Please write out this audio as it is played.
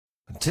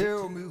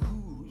Tell me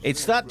who's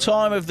It's that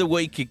time of the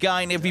week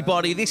again,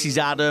 everybody. This is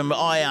Adam.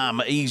 I am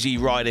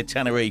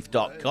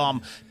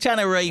EasyRiderTenerife.com,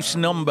 Tenerife's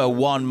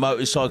 #1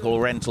 motorcycle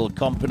rental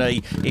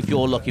company. If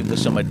you're looking for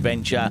some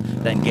adventure,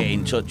 then get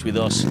in touch with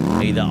us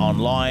either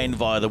online,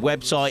 via the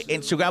website,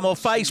 Instagram or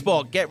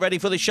Facebook. Get ready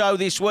for the show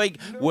this week.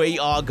 We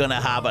are going to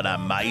have an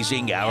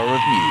amazing hour of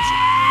music.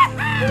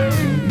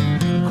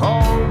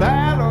 called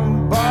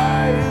Adam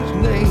by his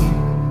name?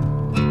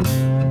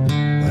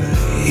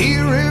 He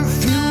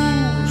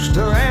refused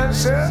to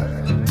answer,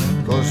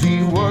 'cause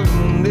he was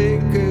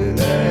naked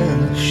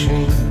and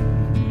ashamed.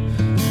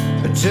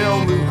 Tell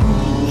me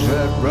who's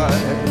that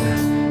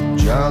right?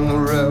 John the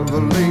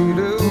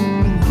Revelator.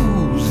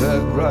 Who's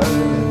that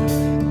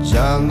right?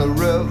 John the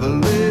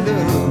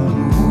Revelator.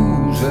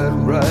 Who's that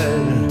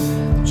right?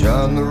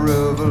 John the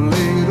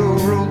Revelator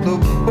wrote the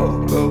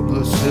book of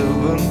the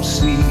seven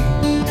seas.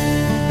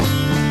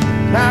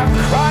 Now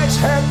Christ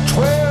had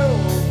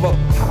 12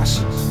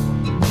 apostles.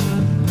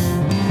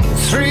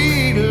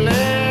 3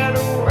 led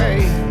away.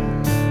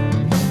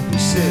 He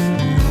said,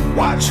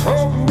 watch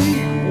over me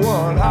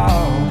 1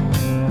 hour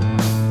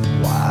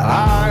while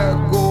I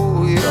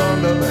go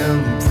yonder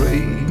and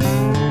pray.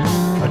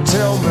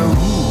 Tell me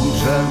who's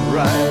that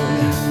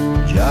right?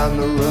 John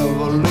the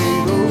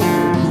Revelator.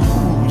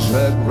 Who's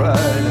that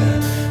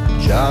right?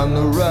 John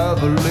the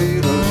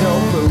Revelator. Tell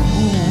me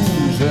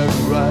who's that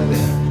right?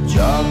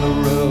 John the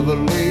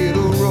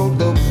Revelator wrote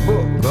the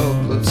book of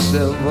the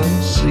seven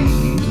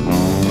seas.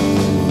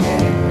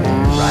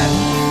 Right.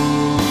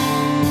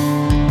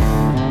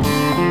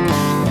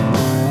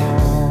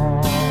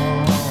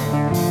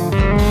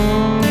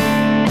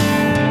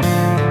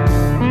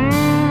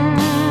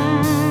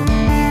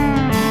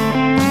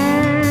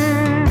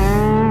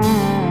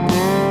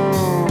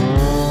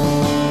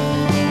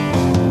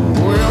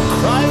 Well,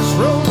 Christ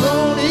rose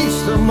on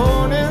Easter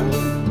morning.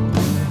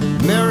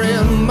 Mary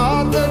and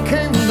Martha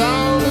came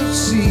down to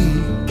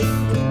see.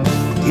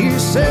 He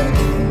said,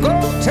 go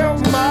tell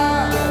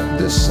my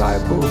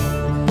disciples,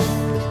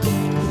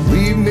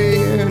 meet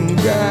me in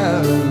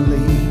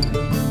Galilee.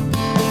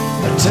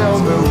 Tell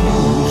me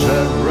who's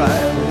that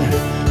right?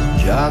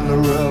 John the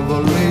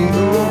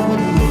Revelator.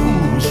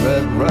 Who's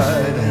that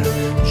right?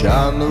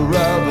 John the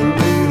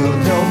Revelator.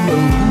 Tell me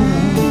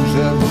who's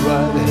that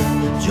right?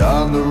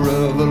 John the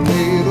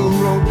Revelator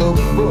wrote the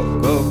book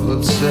of the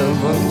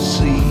seven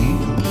seas.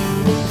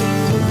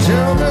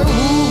 Tell me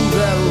who's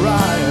that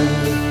right?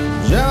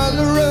 John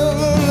the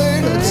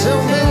Revelator.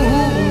 Tell me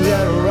who's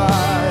that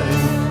right?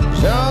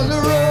 John the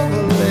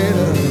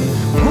Revelator.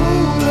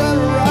 Who's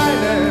that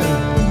right?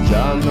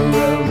 John the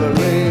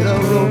Revelator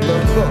wrote the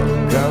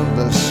book of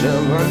the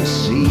seven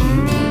seas.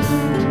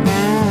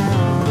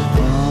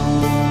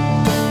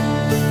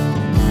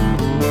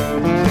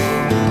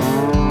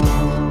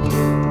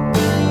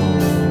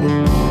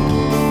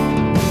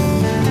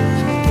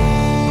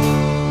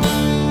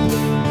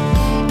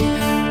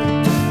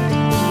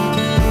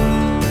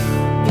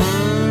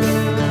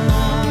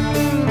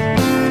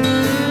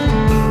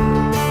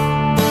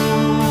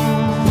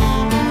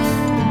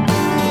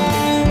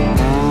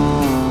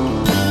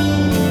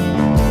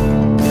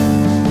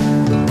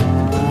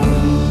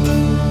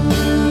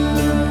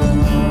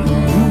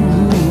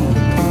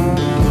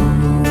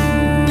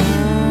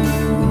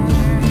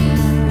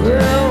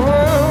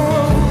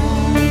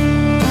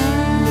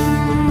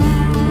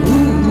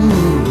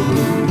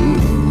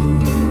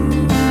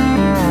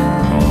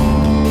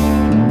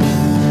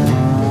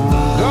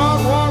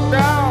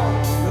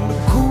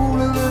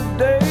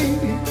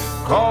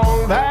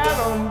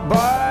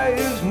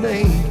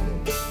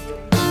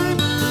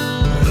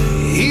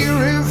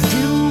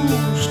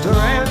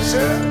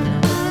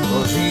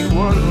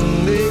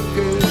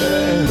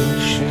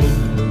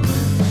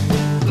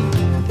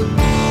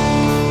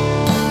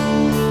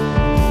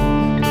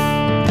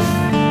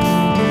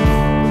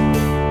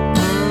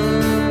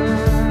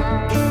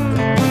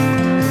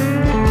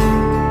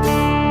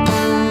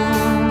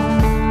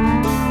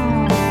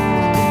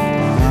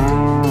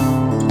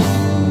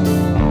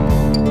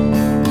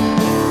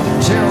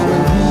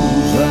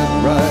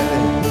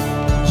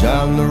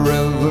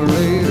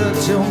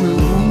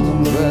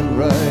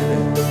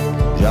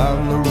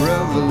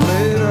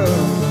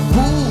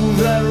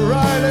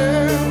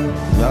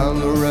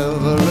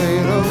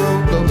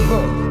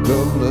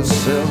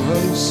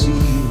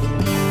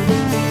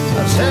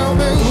 Tell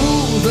me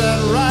who's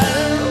that right?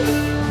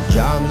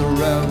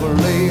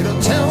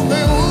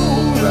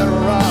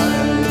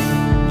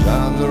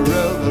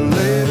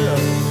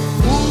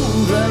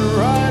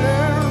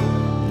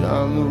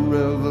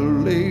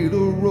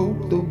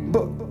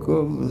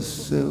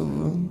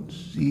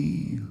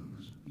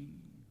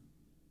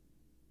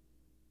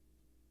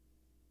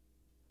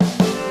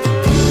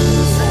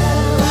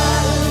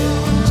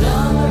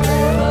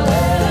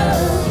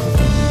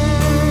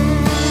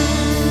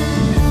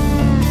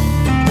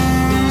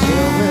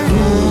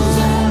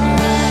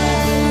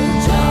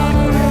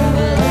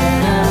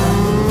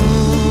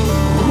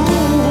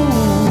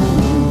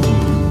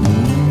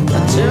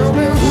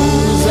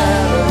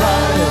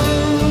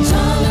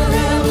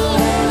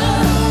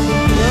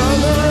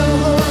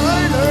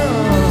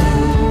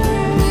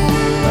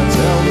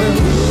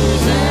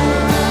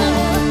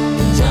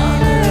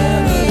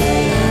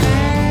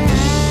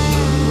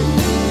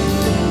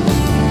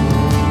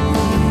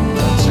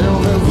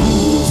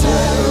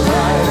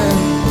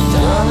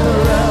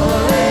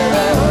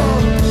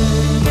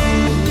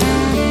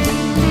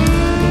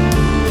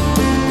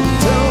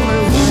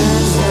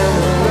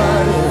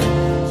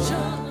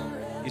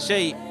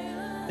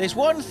 There's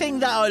one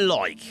thing that I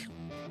like,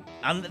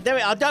 and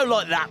I don't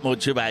like that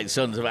much about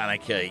Sons of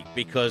Anarchy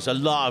because a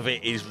lot of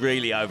it is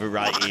really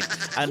overrated.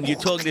 And you're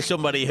talking to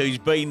somebody who's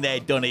been there,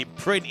 done it,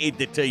 printed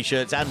the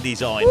T-shirts and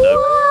designed them,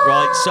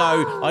 right?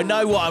 So I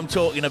know what I'm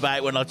talking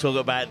about when I talk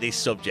about this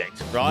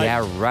subject, right?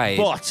 Yeah, right.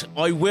 But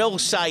I will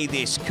say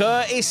this,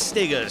 Curtis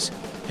Stiggers,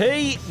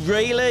 he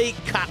really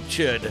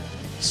captured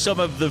some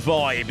of the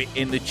vibe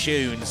in the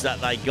tunes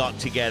that they got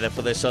together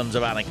for the Sons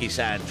of Anarchy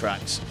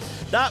soundtracks.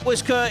 That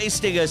was Curtis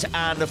Stiggers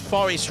and the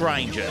Forest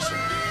Rangers.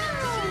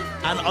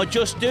 And I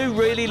just do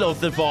really love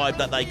the vibe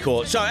that they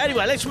caught. So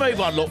anyway, let's move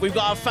on. Look, we've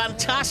got a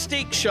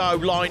fantastic show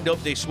lined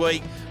up this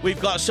week. We've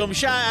got some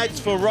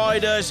shout-outs for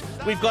riders.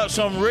 We've got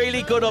some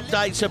really good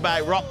updates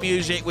about rock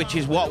music, which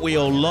is what we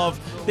all love.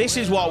 This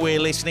is what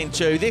we're listening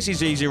to. This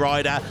is Easy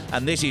Rider,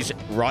 and this is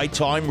Ride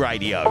Time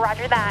Radio.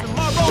 Roger that.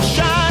 Tomorrow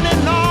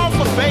shining off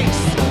her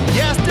face.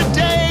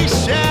 Yesterday's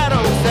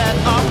shadows that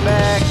are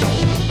back.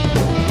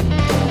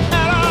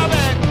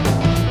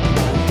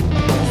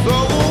 So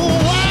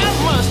why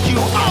must you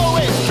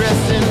always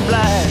dress in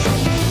black?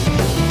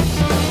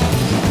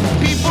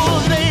 People,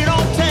 they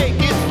don't take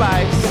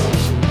advice.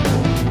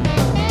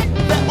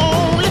 They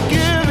only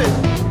give it.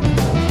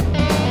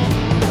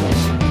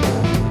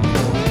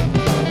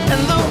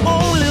 And the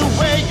only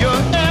way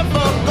you're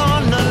ever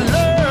gonna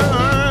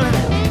learn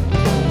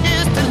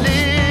is to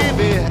live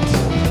it.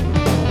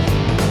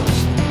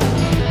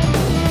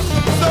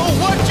 So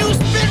what you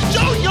spent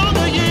your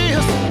younger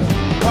years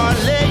are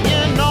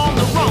laying on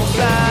the wrong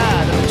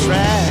side of the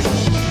track.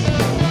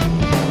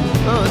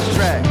 The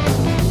track.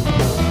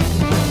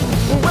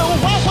 Well,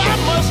 why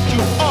must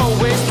you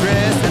always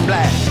dress in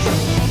black?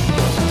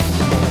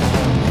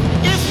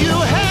 If you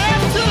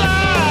have to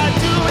lie,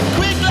 do it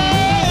quickly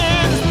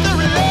and as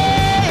thoroughly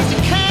as you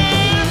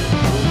can.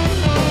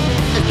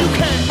 If you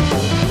can.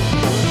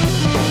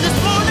 This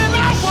morning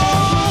I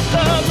woke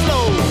up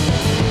slow,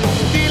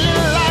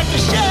 feeling like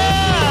a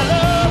shell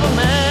of a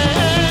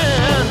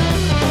man.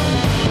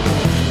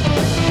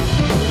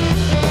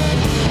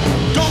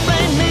 Don't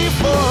blame me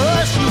for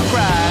us, you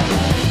cry.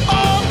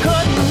 Oh,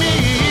 cut me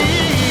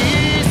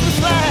some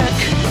slack.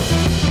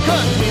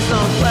 Cut me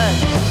some slack.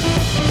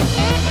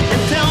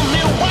 And tell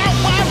me why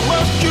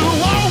must you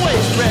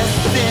always dress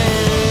in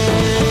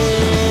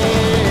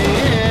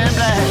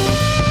black?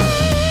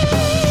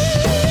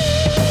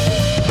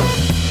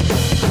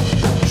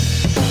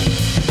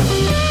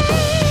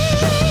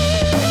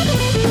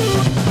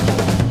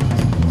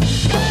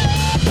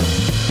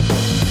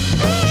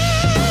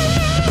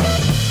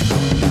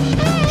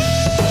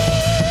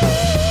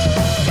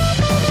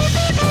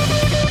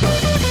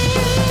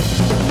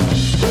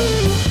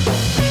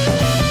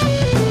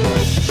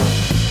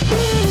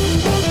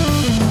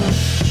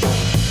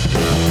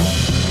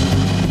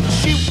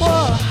 She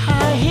wore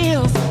high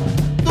heels,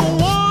 the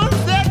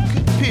ones that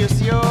could pierce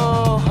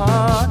your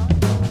heart.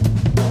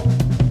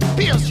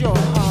 Pierce your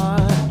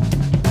heart.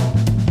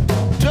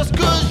 Just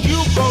 'cause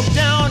you go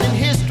down in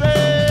history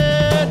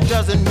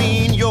doesn't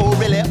mean you're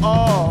really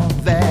all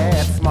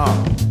that smart.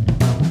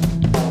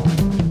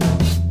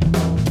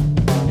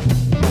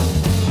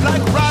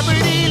 Like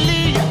Robert E.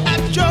 Lee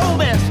at your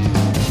best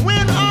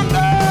when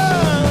under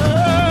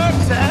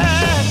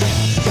attack.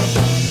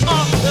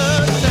 Under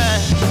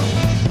attack.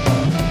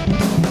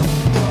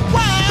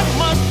 Why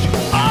must you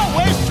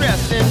always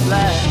dress in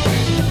black?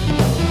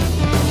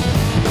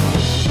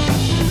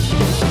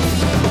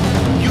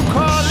 You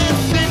call in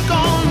sick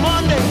on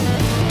Monday,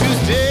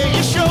 Tuesday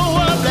you show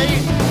up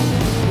late,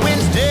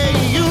 Wednesday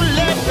you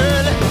left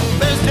early,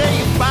 Thursday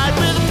you fight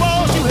with the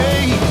boss you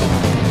hate,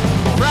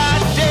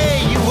 Friday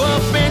you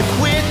up and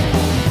quit,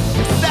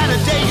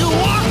 Saturday you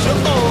want your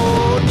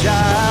old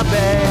job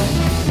back,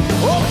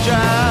 old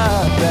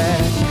job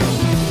back.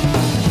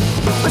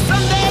 But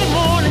Sunday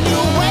morning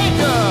you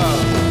wake up,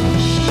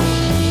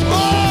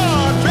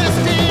 oh,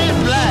 dressed in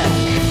black.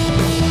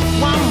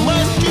 Why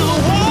must you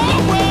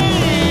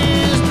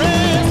always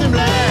dress in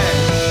black?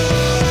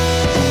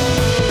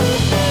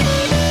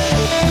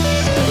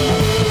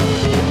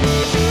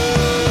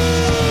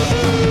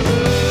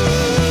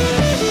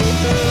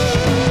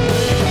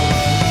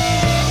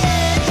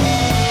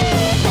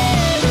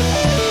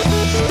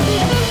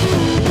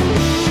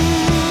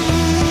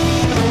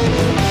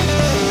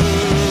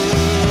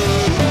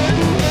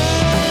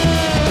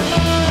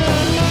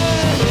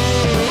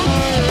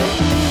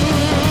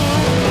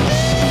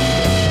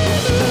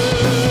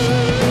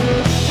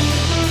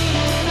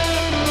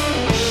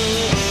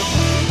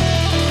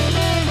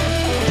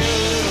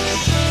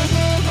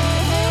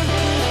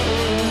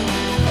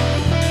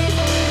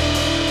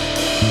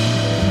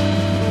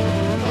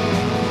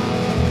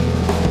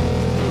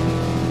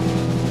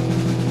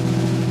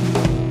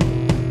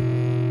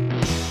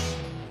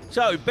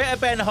 So, bit of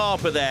Ben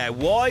Harper there.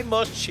 Why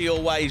must she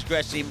always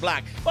dress in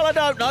black? Well, I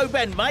don't know,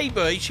 Ben.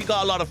 Maybe she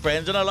got a lot of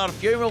friends and a lot of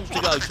funerals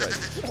to go to.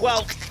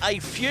 Well, a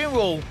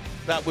funeral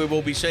that we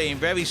will be seeing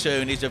very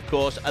soon is, of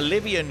course,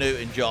 Olivia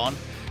Newton-John.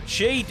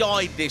 She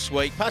died this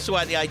week, passed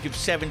away at the age of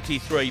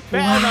 73.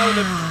 Better known,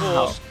 of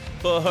course,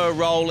 for her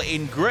role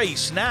in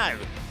Grease. Now,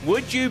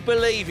 Would you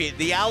believe it?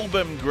 The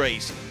album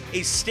Grease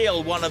is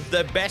still one of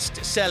the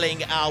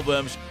best-selling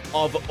albums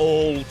of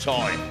all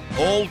time.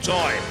 All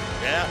time.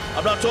 Yeah?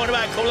 I'm not talking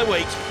about a couple of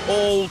weeks.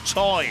 All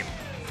time.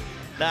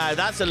 Now,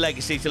 that's a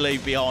legacy to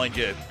leave behind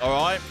you. All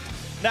right?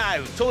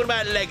 Now, talking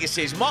about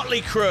legacies,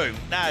 Motley Crue.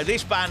 Now,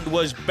 this band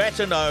was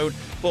better known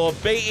for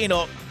beating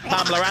up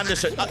Pamela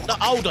Anderson. No,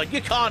 hold on,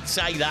 you can't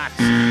say that.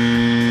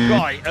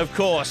 Right, of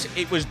course.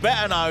 It was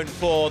better known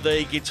for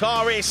the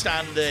guitarist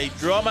and the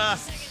drummer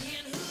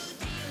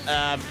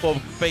for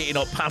beating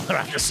up Pamela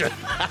Anderson.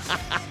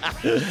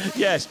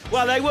 Yes,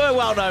 well, they were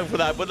well known for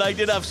that, but they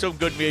did have some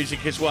good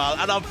music as well.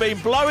 And I've been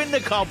blowing the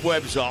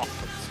cobwebs off,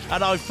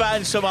 and I've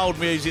found some old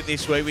music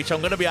this week, which I'm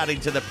going to be adding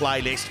to the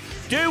playlist.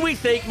 Do we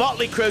think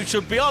Motley Crue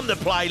should be on the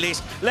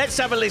playlist? Let's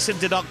have a listen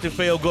to Dr.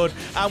 Feelgood,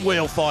 and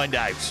we'll find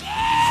out.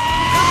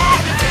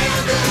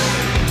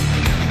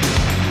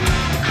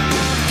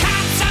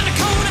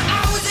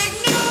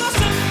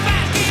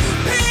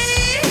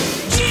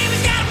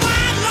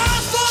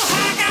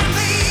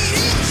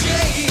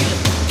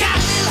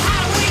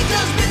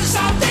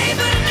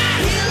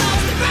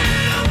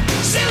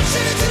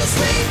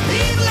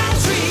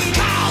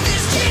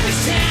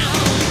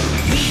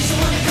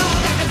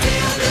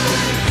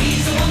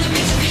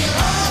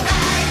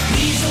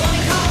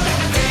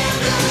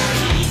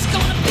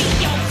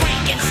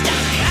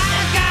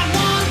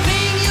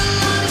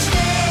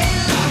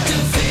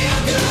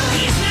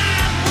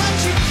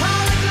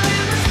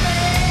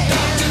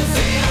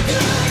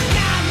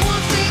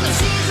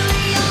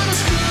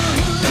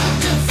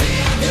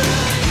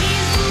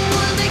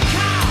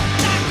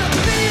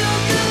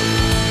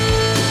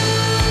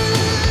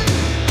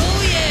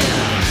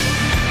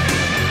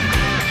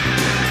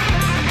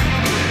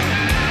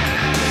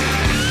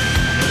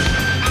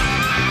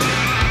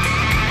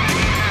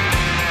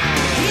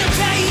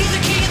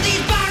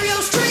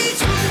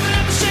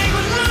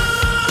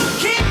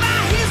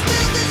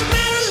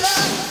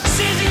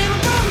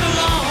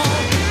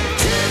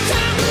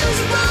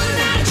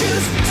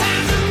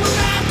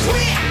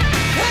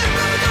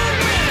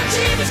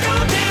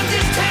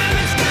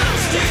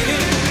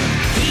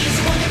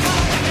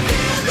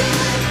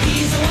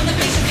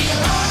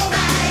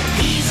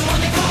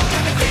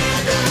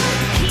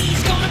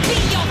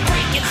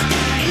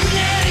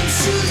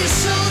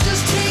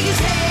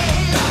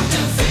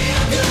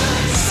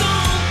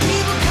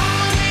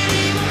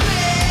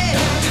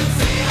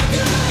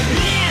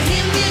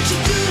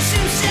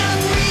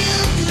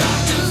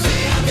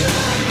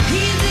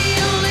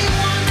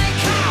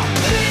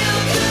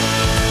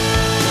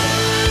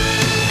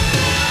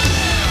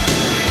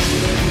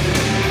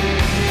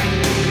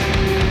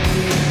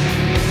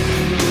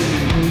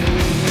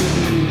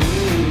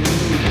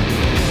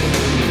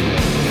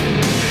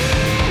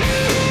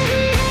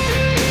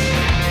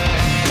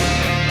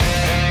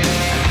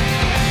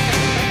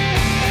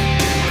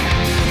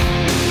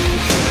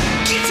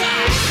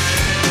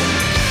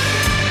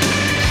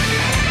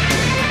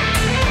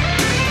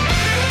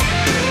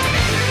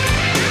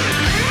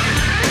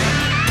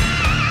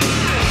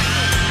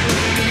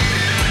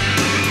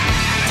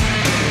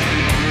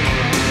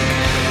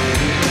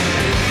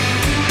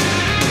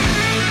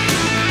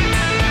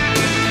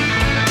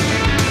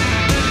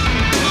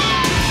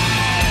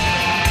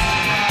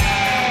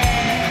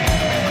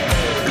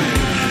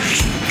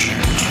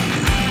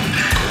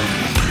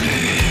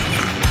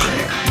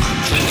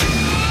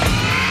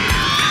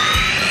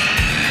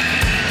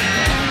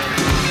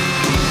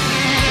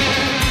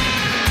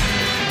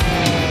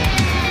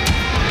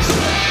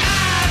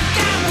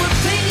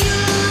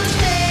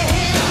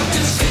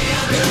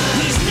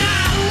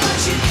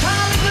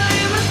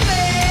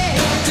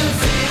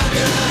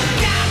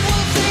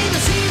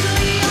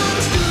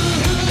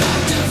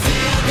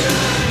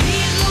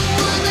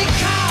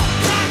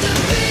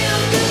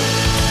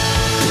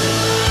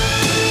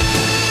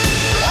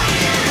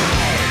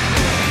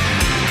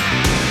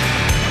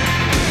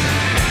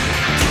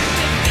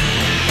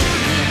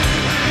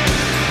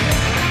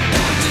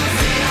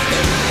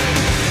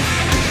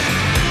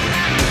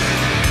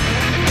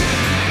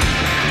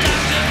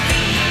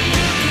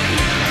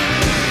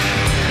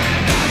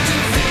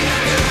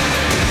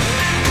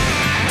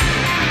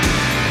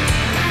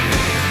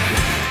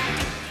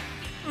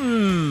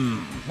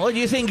 What do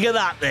you think of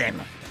that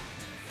then?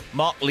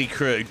 Motley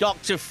Crue,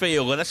 Dr.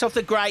 Feelgood. That's off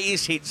the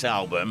Greatest Hits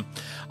album.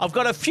 I've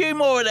got a few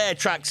more of their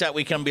tracks that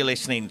we can be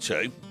listening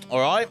to,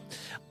 all right?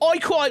 I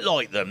quite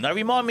like them. They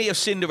remind me of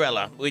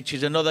Cinderella, which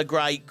is another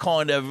great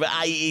kind of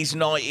 80s,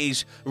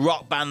 90s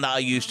rock band that I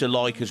used to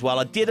like as well.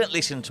 I didn't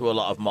listen to a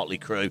lot of Motley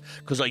Crue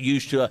because I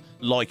used to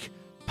like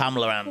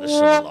Pamela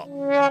Anderson a lot.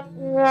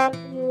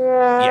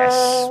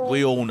 Yes,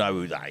 we all know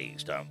who that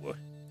is, don't we?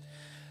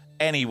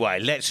 Anyway,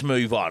 let's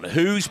move on.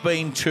 Who's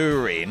been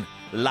touring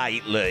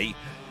lately?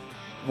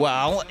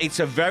 Well,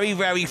 it's a very,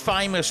 very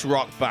famous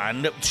rock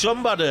band.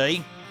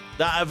 Somebody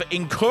that have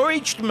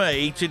encouraged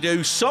me to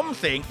do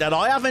something that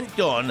I haven't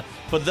done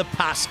for the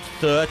past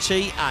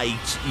 38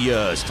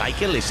 years.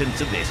 Take a listen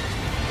to this.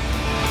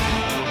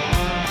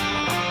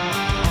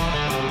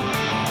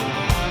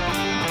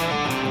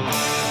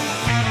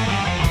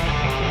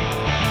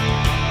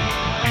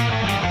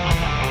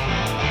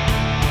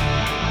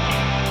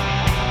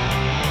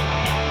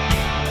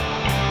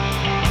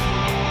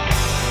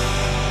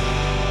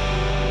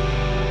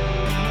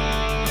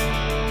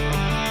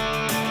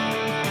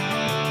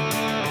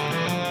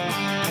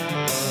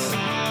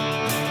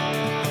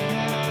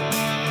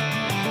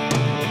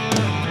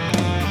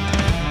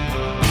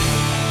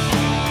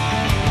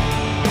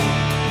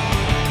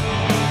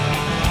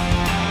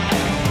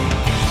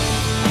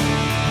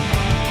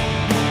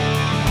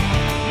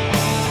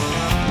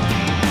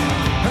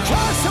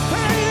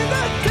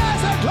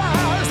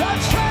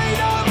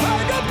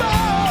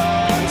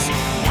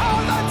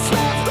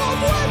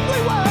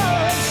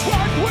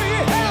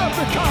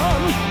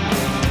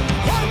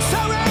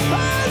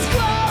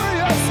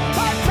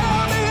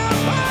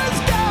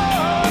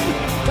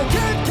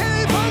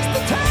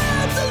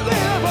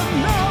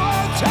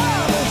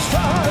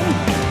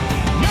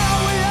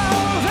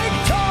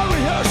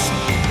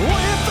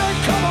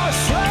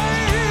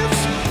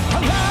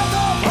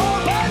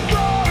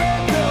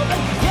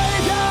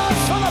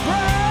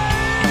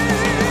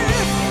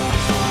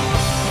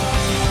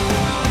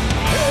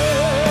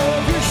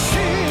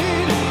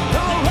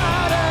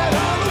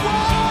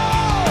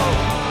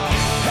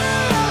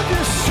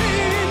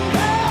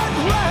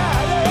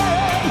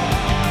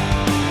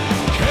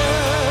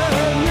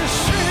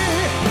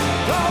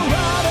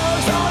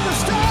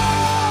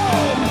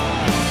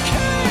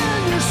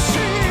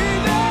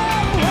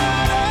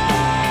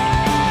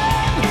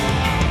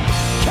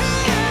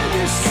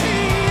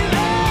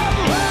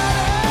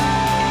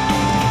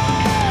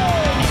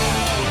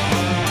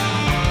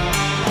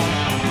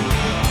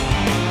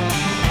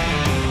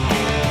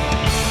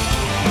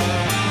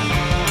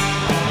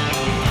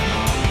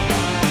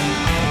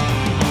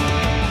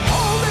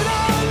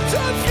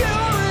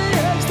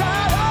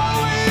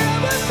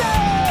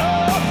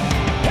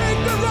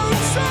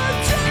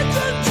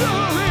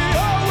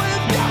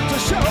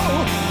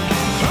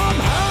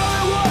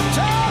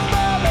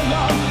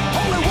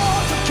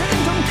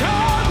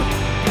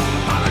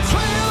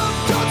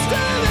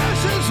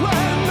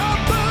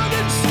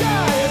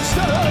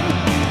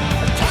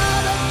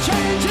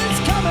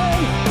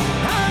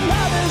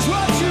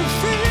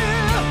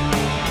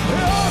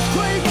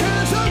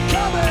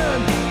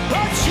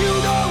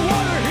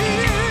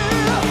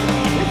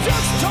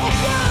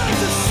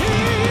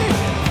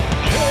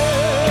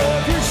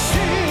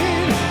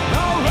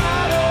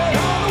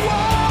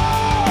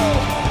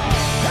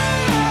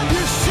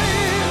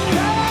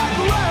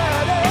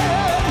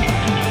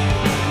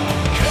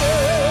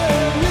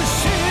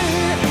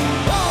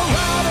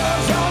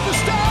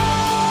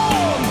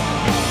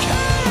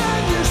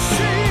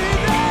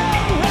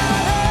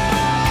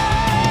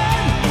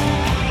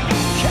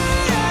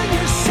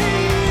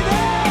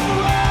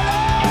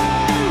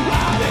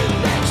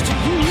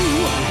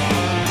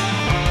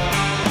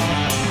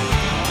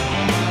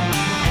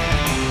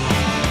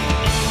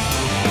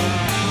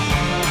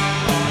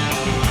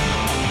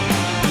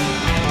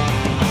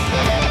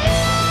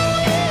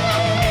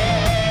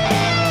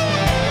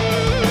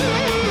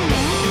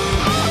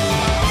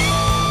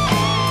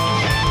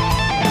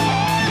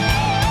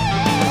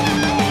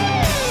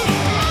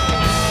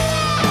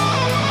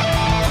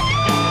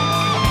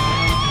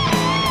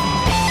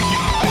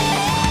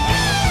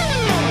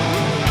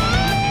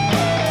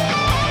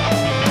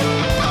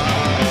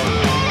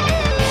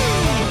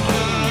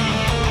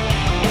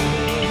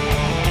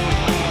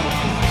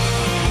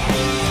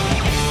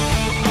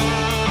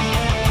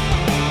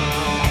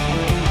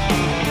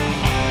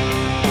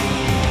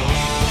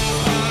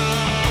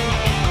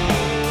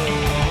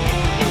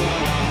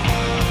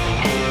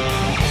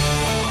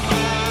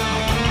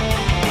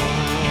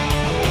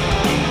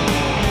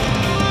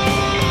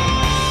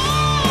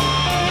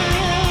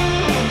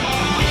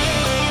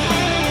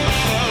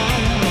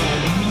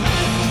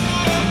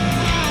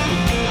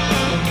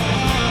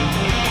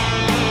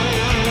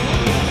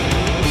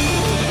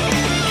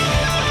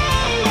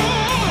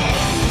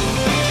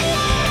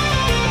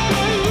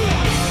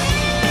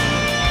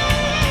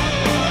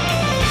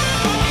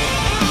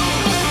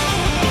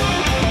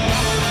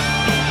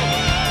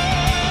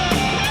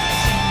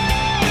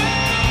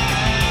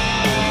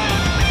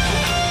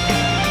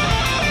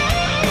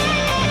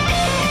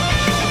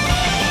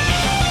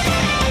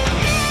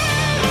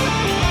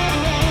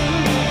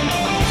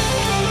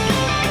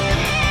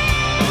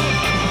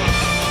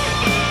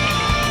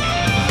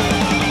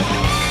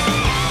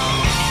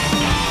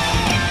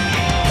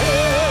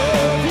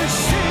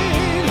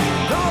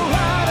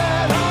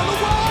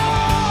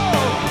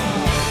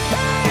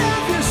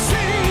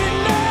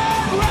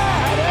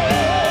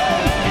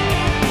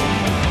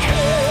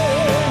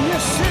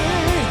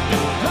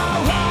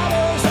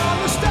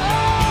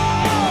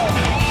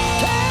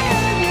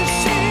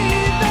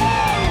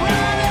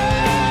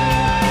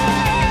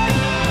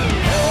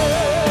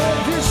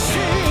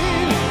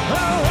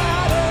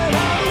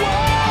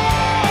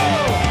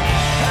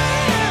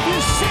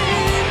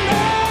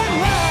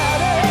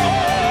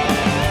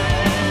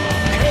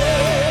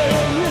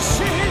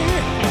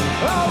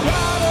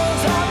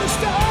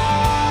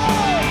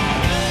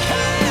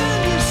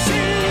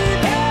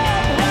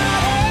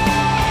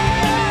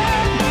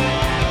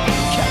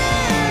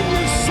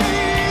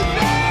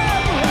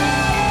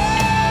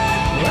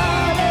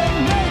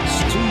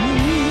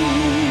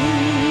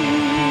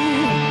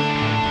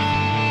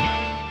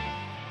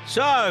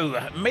 So,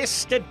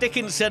 Mr.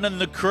 Dickinson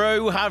and the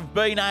crew have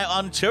been out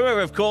on tour,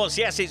 of course.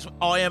 Yes, it's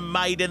Iron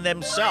Maiden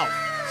themselves.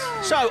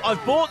 So,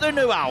 I've bought the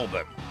new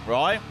album,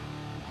 right?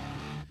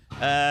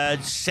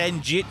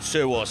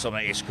 Senjutsu or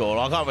something it's called.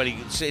 I can't really...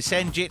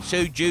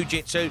 Senjutsu,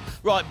 Jujitsu.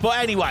 Right, but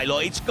anyway,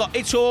 look,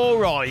 it's all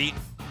right.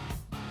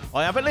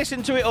 I haven't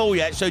listened to it all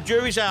yet, so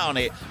jury's out on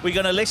it. We're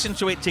going to listen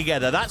to it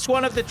together. That's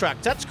one of the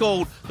tracks. That's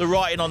called The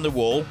Writing on the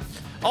Wall.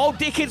 Old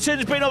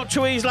Dickinson's been up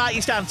to his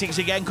latest antics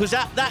again, because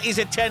that is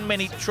a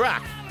 10-minute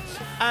track.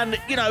 And,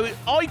 you know,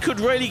 I could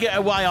really get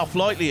away off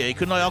lightly here,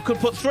 couldn't I? I could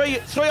put three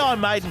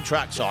Iron Maiden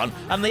tracks on,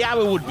 and the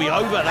hour would be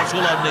over. That's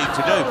all I need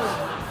to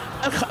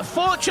do.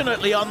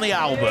 Fortunately, on the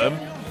album,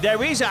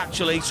 there is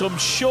actually some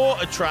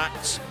shorter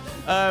tracks,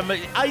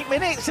 8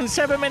 minutes and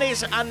 7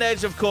 minutes, and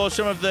there's, of course,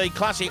 some of the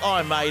classic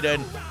Iron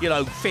Maiden,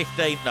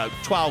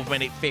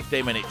 12-minute,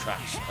 15-minute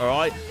tracks, all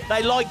right?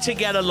 They like to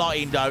get a lot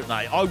in, don't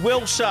they? I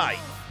will say,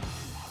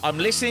 I'm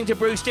listening to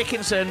Bruce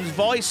Dickinson's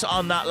voice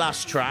on that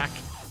last track,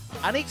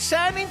 and it's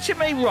sounding to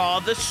me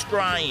rather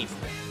strange.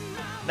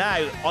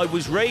 Now, I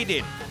was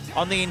reading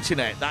on the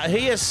internet that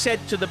he has said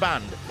to the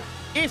band,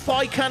 if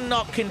I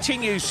cannot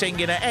continue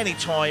singing at any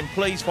time,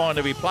 please find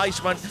a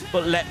replacement,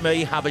 but let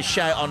me have a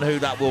shout on who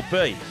that will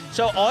be.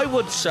 So I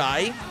would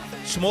say,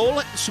 small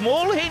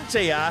hint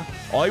here,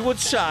 I would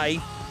say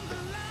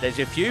there's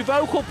a few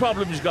vocal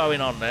problems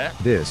going on there.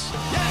 This is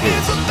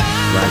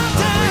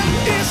Ragtime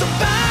Radio. It's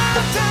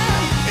about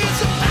time.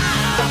 It's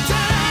about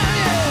time,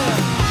 yeah.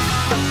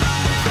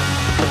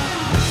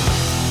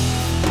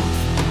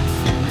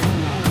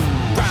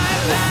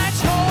 Bright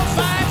lights, no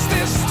fights.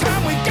 This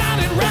time we got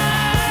it right.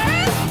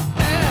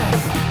 Yeah.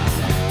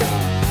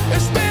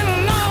 It's been a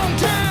long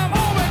time,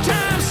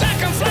 overtime,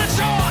 second flight,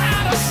 so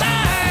out of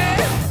sight.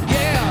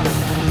 Yeah.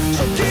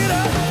 So get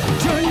up,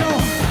 turn your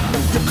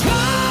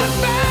clock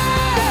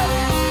back,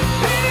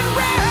 paint it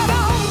red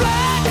on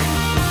black.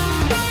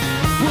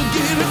 We'll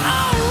get it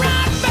all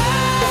right back.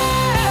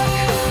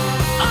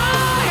 Oh,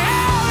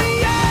 hell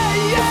yeah,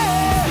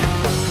 yeah.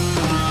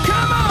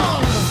 Come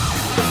on.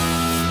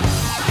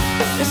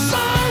 It's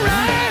all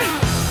right.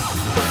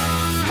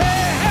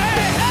 Hey,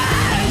 hey,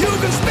 hey. You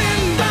can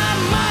spend my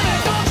money.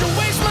 Don't you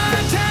waste my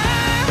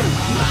time.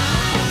 My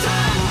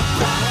time,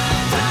 my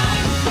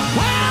time.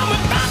 Well, I'm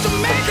about to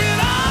make it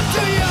up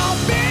to your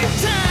big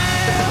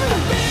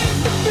time. Big,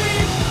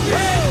 big,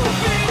 big,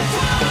 big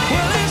time.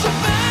 Well, it's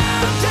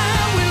about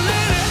time we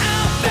let it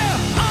out there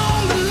on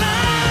the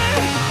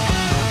line.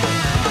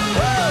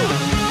 Woo!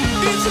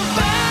 It's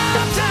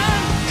about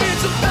time.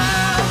 It's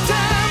about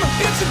time.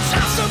 It's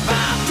just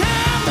about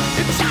time.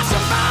 It's just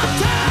about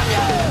time,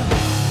 yeah.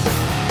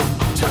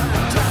 Time,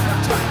 time,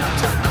 time, time,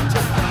 time. Time,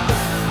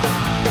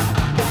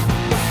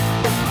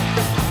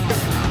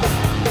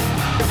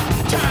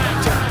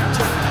 time, time,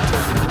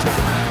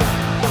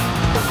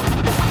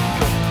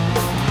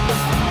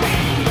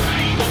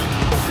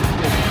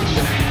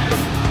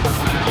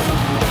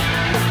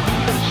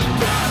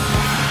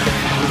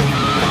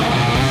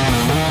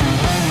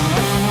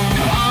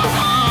 time,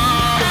 time.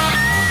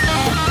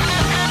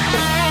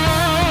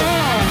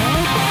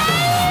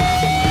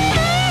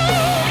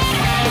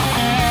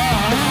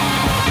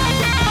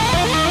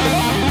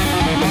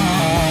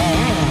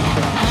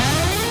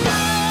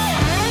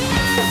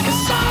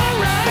 It's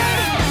alright.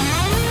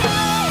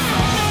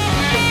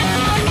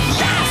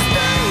 Yeah,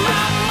 spend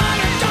my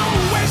money, don't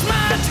waste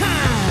my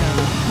time.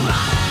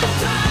 My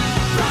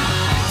time,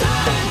 right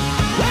time.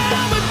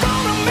 Well, we're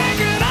gonna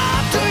make it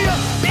up to you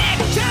big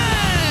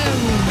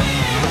time.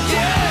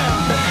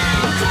 Yeah,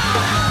 big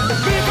time.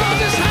 Because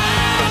it's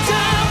high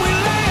time we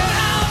lay it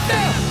out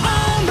there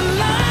on the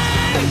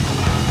line.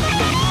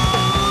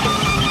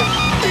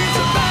 It's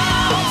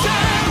about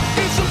time.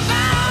 It's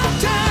about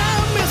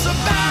time. It's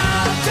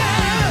about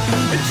time.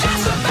 It's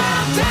just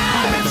about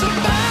time. It's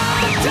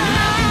about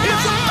time.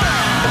 It's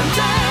about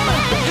time.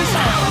 It's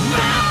all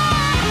about.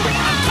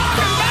 I'm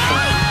talking about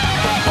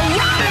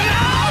running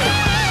out.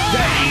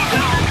 There ain't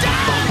no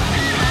doubt.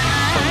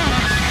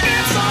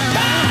 It's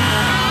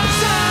about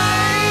time.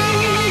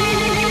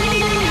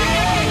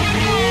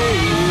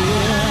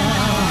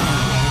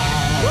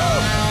 Woo!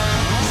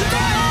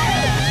 Today,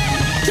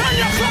 turn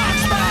your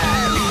clocks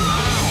back.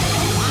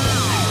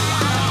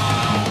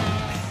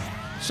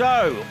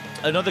 So,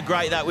 another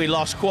great that we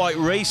lost quite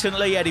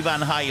recently, Eddie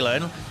Van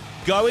Halen.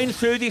 Going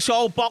through this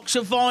old box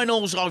of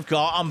vinyls I've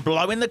got, I'm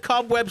blowing the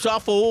cobwebs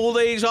off all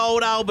these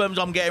old albums.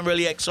 I'm getting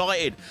really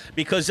excited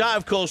because that,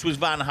 of course, was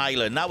Van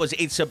Halen. That was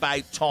It's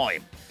About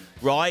Time,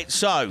 right?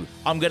 So,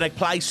 I'm going to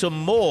play some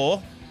more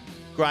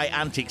great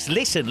antics.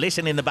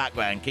 Listen in the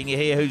background. Can you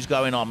hear who's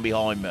going on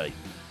behind me?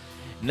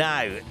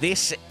 Now,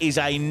 this is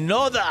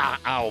another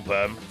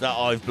album that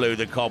I've blew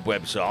the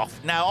cobwebs off.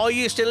 Now, I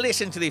used to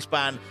listen to this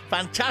band.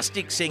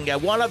 Fantastic singer,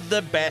 one of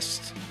the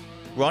best.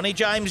 Ronnie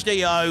James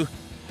Dio.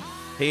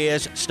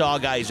 Here's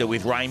Stargazer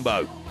with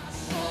Rainbow.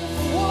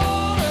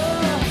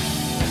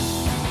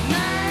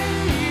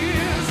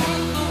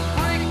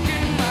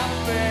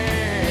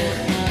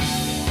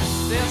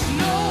 There's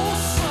no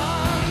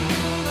sun,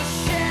 the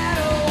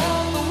shadow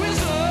of the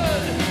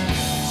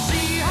wizard.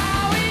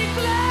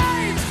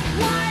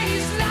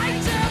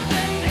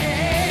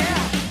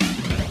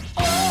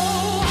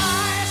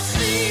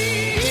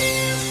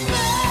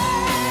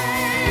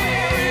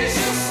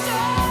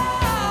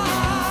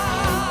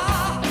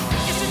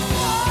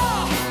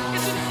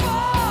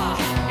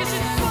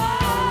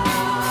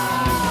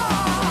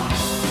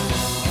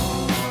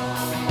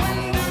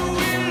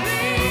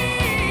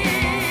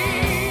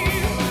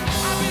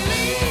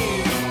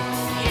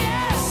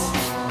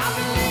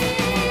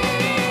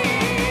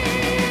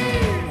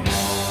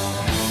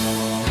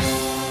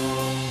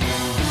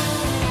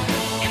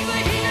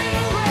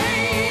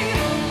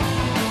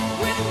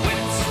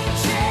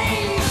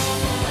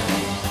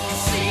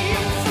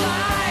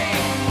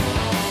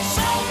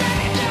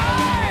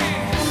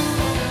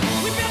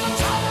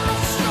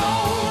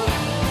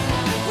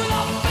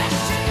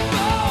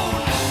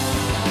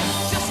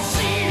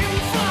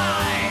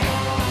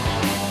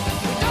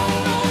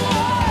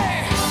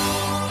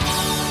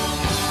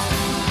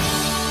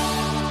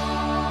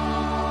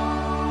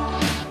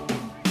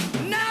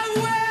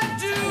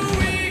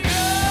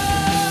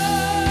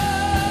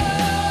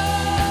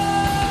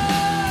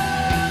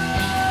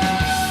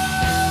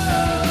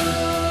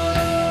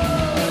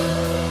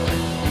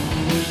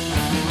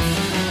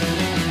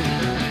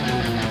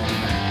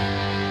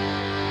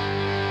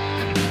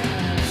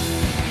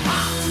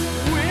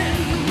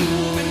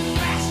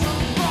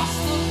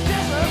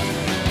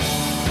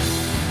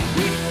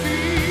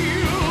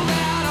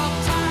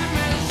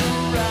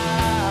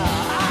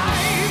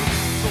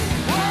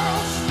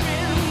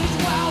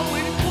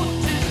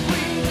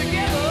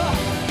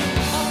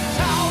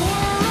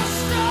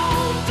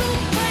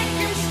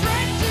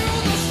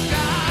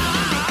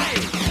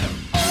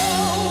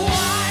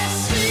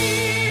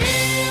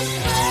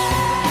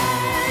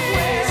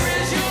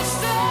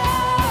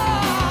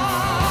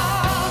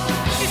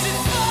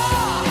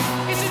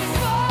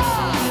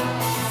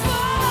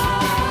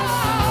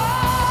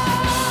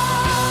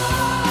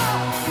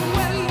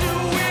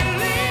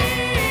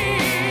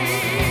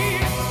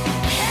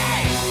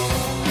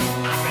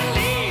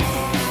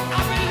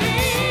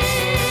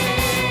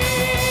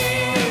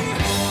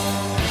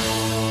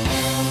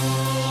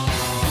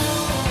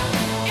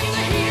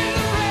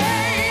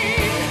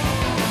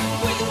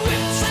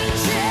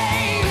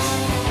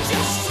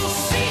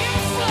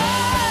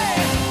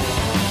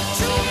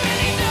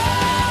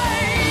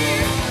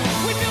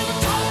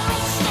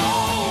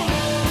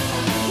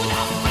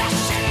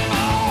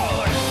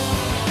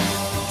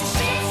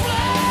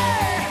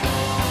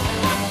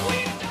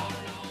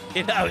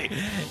 You know,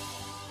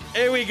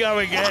 here we go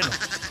again.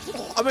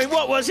 I mean,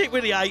 what was it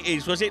with the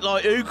 80s? Was it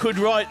like who could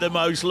write the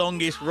most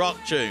longest rock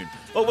tune?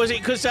 Or was it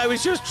because they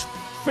was just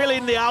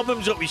filling the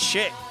albums up with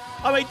shit?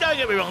 I mean, don't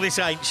get me wrong, this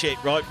ain't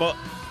shit, right? But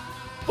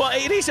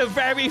it is a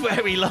very,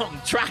 very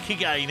long track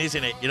again,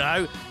 isn't it? You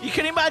know, you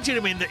can imagine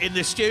them in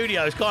the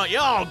studios, can't you?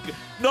 Oh,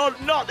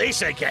 not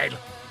this again.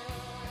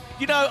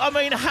 You know, I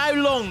mean, how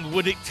long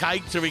would it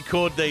take to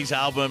record these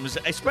albums,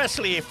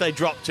 especially if they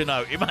dropped a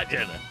note?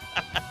 Imagine.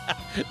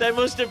 There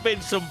must have been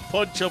some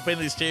punch up in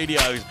the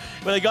studios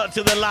when they got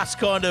to the last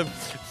kind of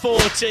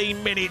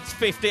 14 minutes,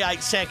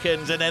 58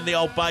 seconds, and then the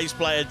old bass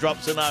player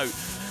drops a note.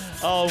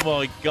 Oh,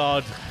 my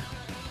God.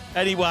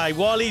 Anyway,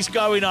 while he's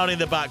going on in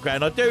the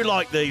background, I do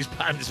like these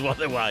bands, by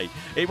the way.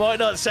 It might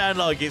not sound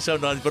like it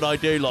sometimes, but I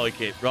do like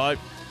it, right?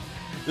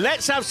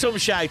 Let's have some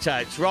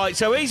shout-outs, right?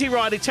 So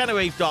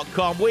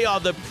EasyRiderTenerife.com, we are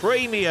the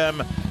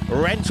premium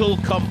rental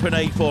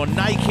company for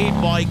naked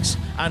bikes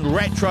and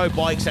retro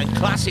bikes and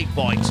classic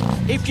bikes.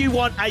 If you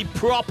want a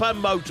proper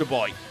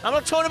motorbike, I'm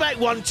not talking about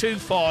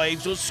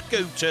 125s or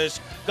scooters.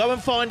 Go and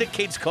find a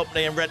kids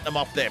company and rent them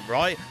off them,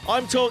 right?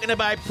 I'm talking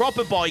about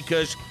proper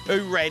bikers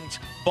who rent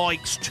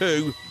bikes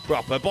to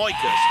proper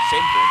bikers.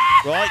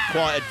 Simple, right?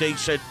 Quite a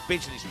decent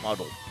business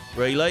model,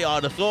 really,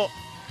 I'd have thought.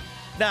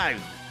 Now,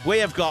 we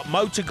have got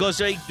Motor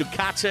Guzzi,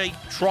 Ducati,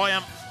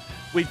 Triumph.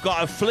 We've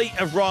got a fleet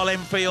of Royal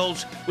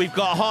Enfields. We've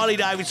got Harley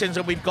Davidsons,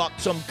 and we've got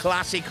some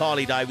classic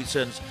Harley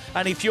Davidsons.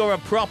 And if you're a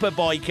proper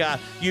biker,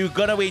 you're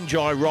going to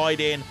enjoy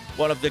riding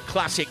one of the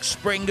classic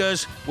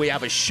Springers. We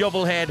have a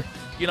Shovelhead.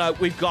 You know,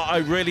 we've got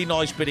a really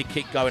nice bit of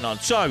kit going on.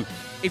 So,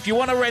 if you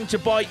want to rent a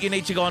bike, you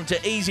need to go on to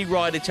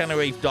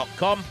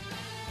EasyRiderTenerife.com.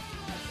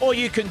 Or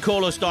you can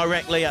call us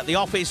directly at the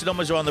office. The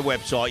numbers are on the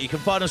website. You can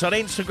find us on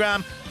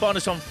Instagram, find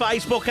us on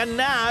Facebook, and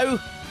now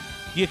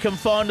you can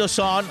find us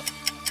on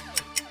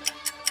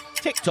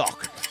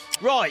TikTok.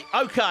 Right,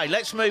 okay,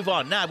 let's move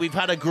on. Now, we've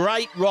had a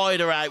great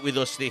rider out with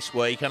us this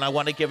week, and I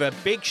want to give a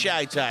big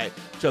shout-out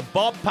to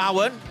Bob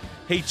Powen.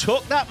 He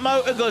took that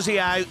Motor Guzzi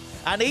out,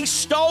 and he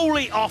stole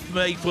it off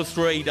me for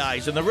 3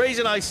 days. And the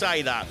reason I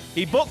say that,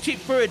 he booked it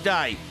for a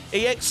day.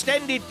 He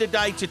extended the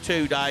day to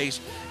 2 days.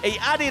 He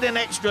added an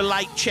extra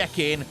late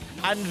check-in,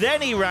 and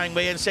then he rang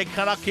me and said,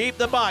 can I keep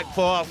the bike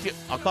for...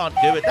 I can't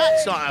do it.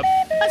 That's not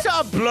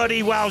a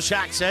bloody Welsh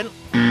accent.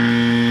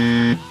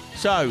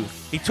 So,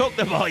 he took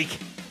the bike,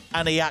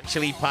 and he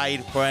actually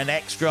paid for an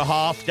extra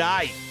half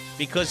day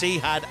because he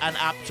had an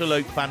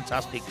absolute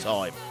fantastic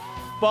time.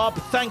 Bob,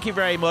 thank you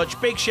very much.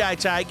 Big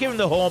shout out. Give him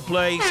the horn,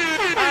 please.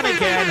 And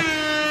again,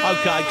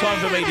 okay, time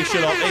for me to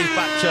shut up. He's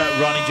back to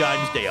Ronnie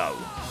James Dio.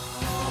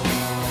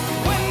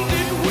 When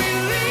did we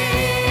leave?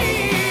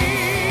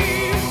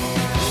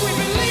 We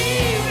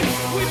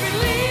believed, we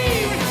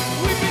believed,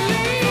 we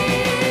believed.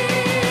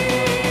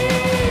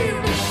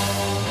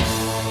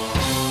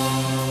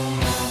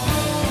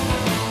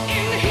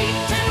 In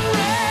heat and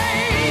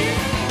rain,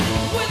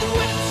 with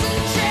whips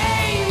and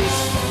chains,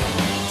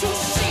 to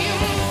see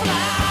 'em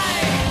fly.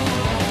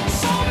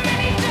 So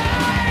many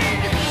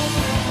died.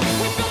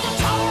 We built a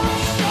tower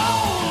of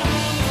stone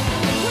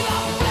with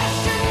our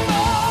flesh and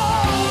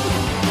bone.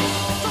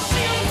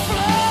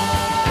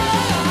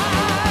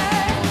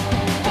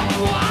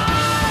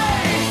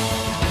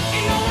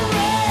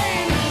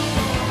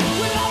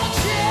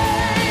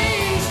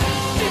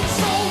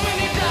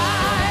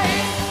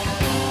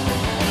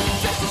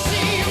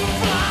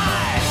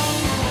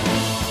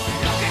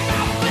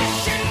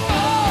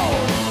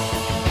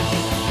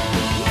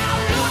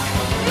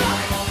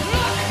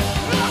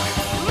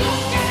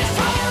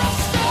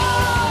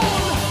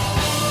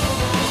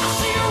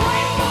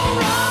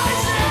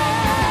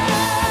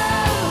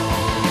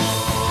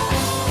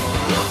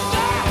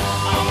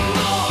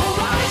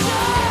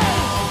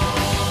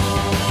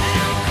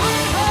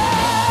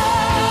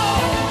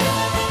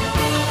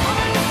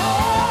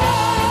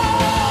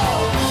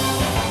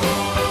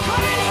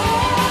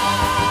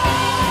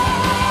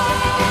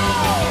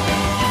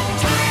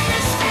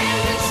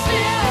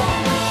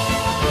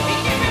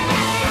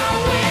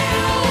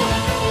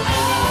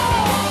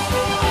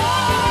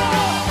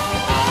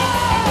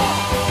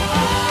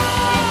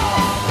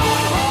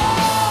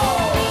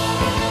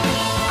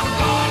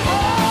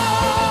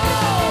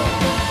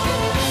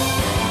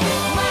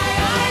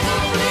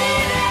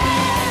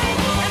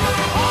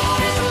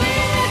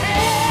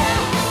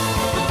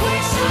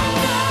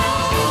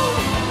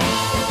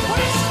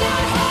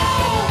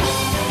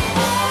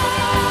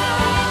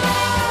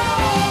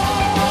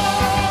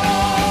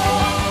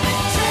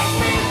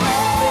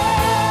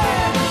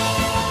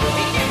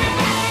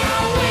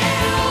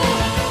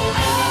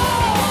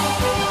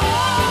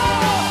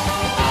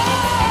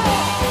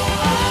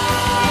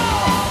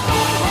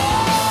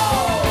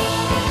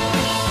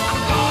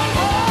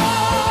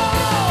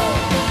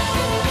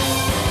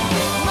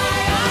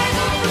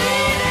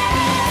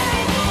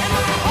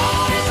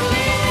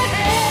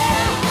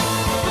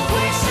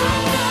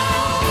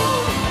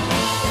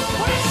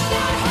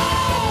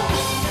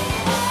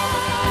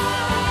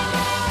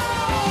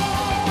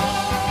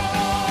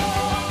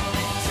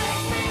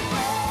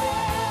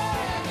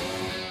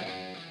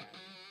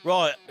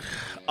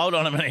 Hold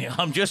on a minute.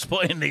 I'm just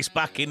putting this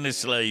back in the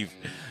sleeve,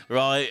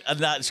 right? And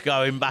that's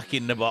going back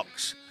in the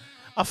box.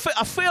 I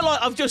feel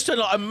like I've just done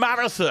like a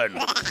marathon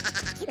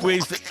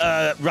with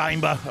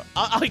Rainbow.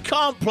 I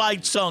can't play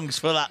songs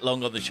for that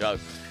long on the show.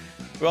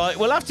 Right,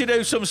 we'll have to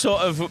do some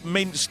sort of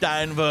minced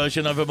down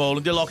version of them all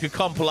and do like a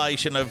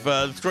compilation of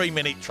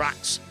 3-minute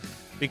tracks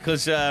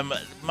because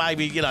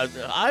maybe, you know,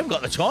 I haven't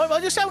got the time.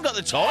 I just haven't got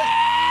the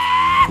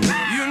time.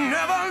 You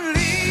never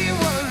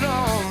leave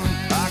alone.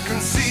 I can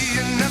see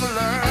you never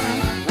learn.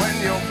 When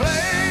you're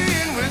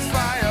playing with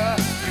fire,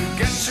 you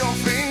get your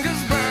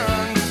fingers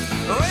burned.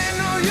 Ain't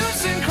no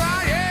use in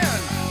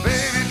crying,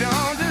 baby,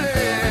 don't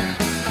delay.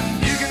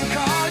 You can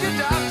call your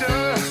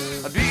doctor,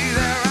 I'll be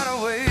there right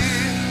away.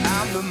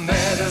 I'm the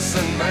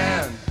medicine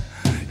man,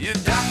 your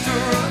doctor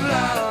of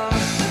love.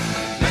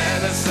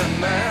 Medicine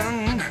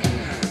man,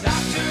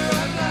 doctor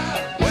of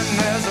love. When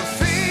there's a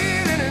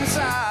feeling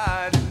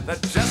inside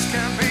that just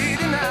can't be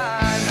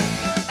denied,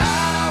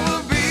 I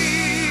will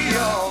be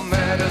your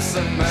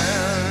medicine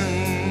man.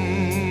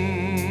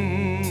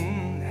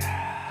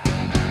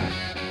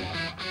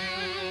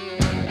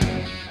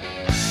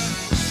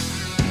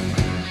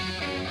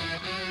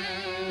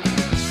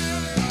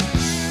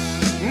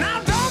 Now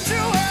don't you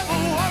ever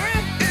worry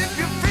if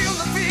you feel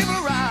the fever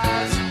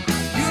rise.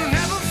 You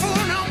never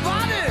fool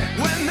nobody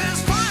when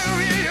there's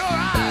fire in your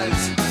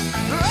eyes.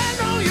 There ain't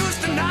no use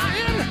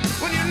denying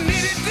when you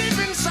need it deep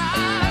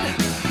inside.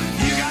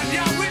 You got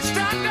your witch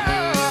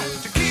doctor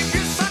to keep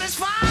you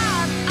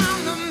satisfied. I'm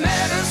the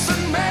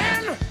medicine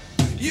man,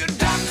 your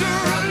doctor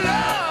of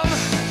love.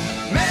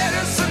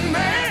 Medicine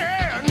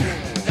man,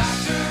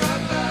 doctor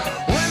of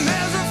love. When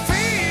there's a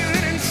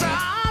feeling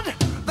inside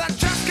that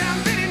just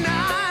can't be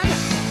denied,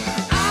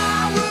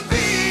 I will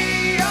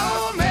be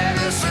your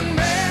medicine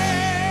man.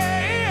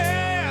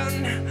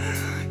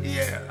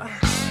 Yeah.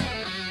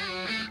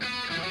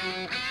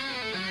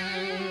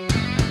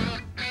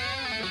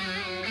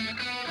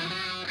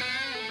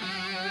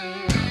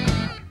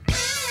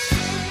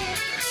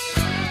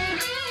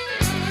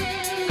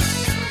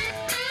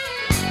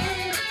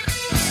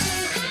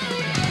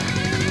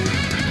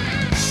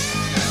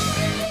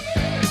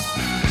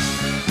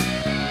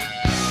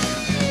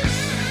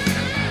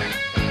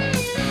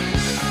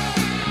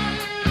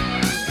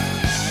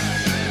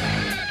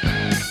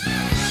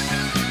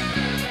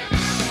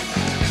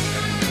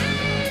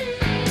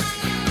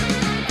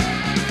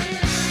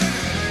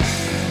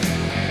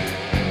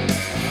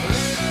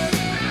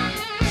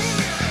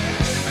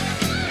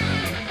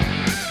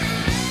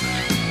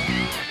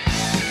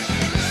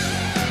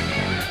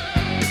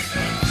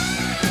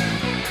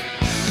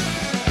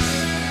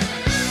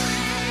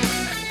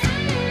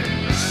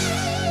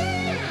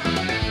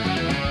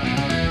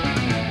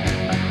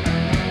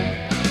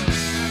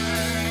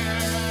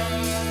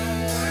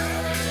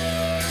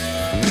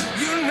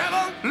 You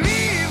never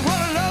leave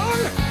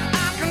alone.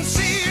 I can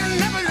see you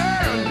never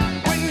learn.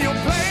 When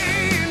you're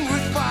playing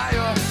with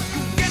fire,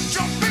 you get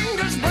your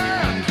fingers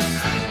burned.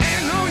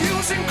 Ain't no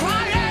use in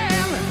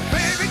crying,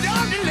 baby,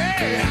 don't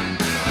delay.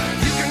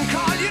 You can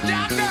call your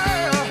doctor,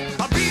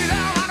 I'll be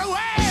there right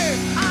away.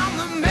 I'm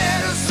the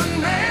medicine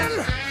man,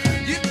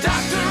 your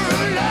doctor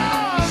of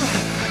love.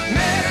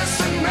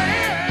 Medicine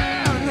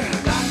man,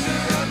 doctor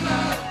of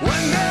love.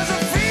 When there's a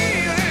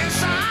feeling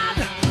inside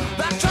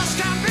that just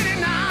can't be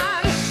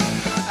denied,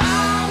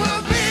 I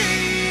will be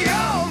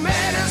your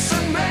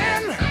medicine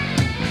man,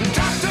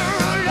 doctor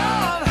of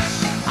love.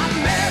 I'm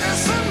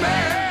medicine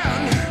man,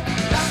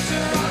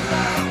 doctor of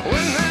love.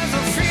 When there's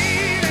a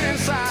feeling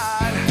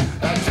inside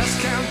that just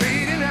can't be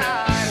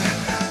denied,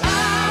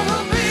 I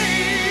will be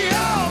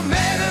your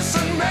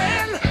medicine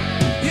man,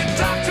 your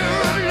doctor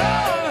of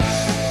love.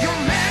 Your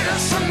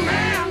medicine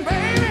man,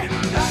 baby,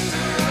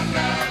 doctor of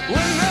love.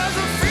 When there's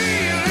a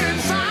feeling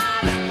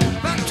inside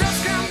that just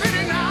can't be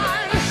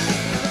denied,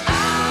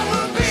 I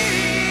will be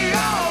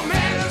your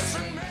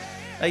medicine man.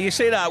 Now, you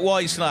see that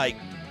White Snake?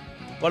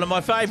 One of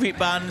my favourite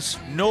bands,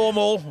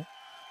 normal,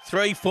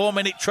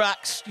 3-4-minute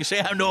tracks. You see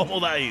how normal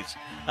that is?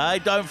 I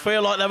don't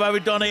feel like they've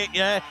overdone it,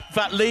 yeah? In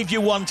fact, leave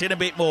you wanting a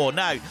bit more.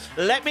 Now,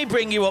 let me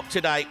bring you up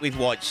to date with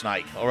White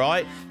Snake, all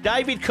right?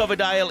 David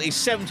Coverdale is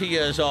 70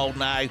 years old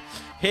now.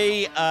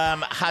 He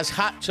has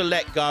had to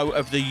let go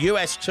of the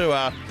US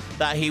tour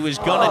that he was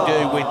going to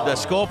do with the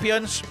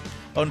Scorpions.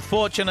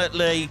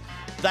 Unfortunately,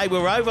 they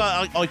were over.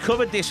 I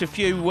covered this a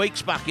few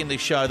weeks back in the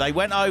show. They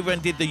went over and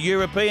did the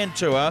European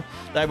tour.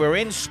 They were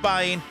in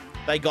Spain.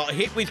 They got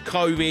hit with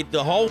COVID.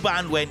 The whole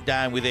band went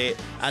down with it.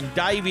 And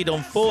David,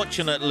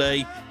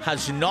 unfortunately,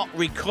 has not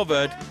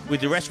recovered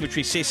with the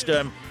respiratory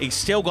system. He's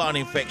still got an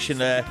infection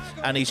there,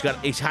 and he's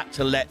had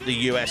to let the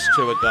US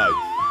tour go.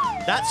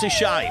 That's a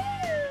shame.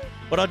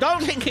 But I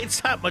don't think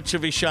it's that much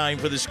of a shame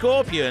for the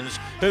Scorpions,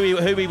 who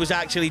he was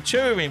actually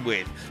touring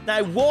with.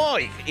 Now,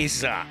 why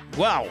is that?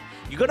 Well,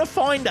 you're going to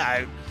find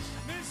out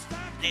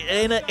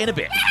in a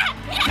bit.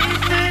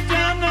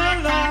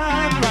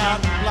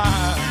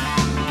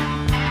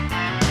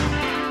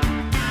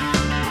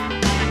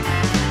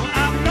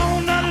 I've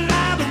known a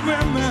lot of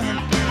women,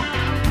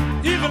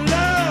 even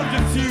loved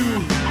a few.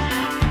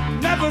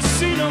 Never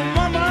seen a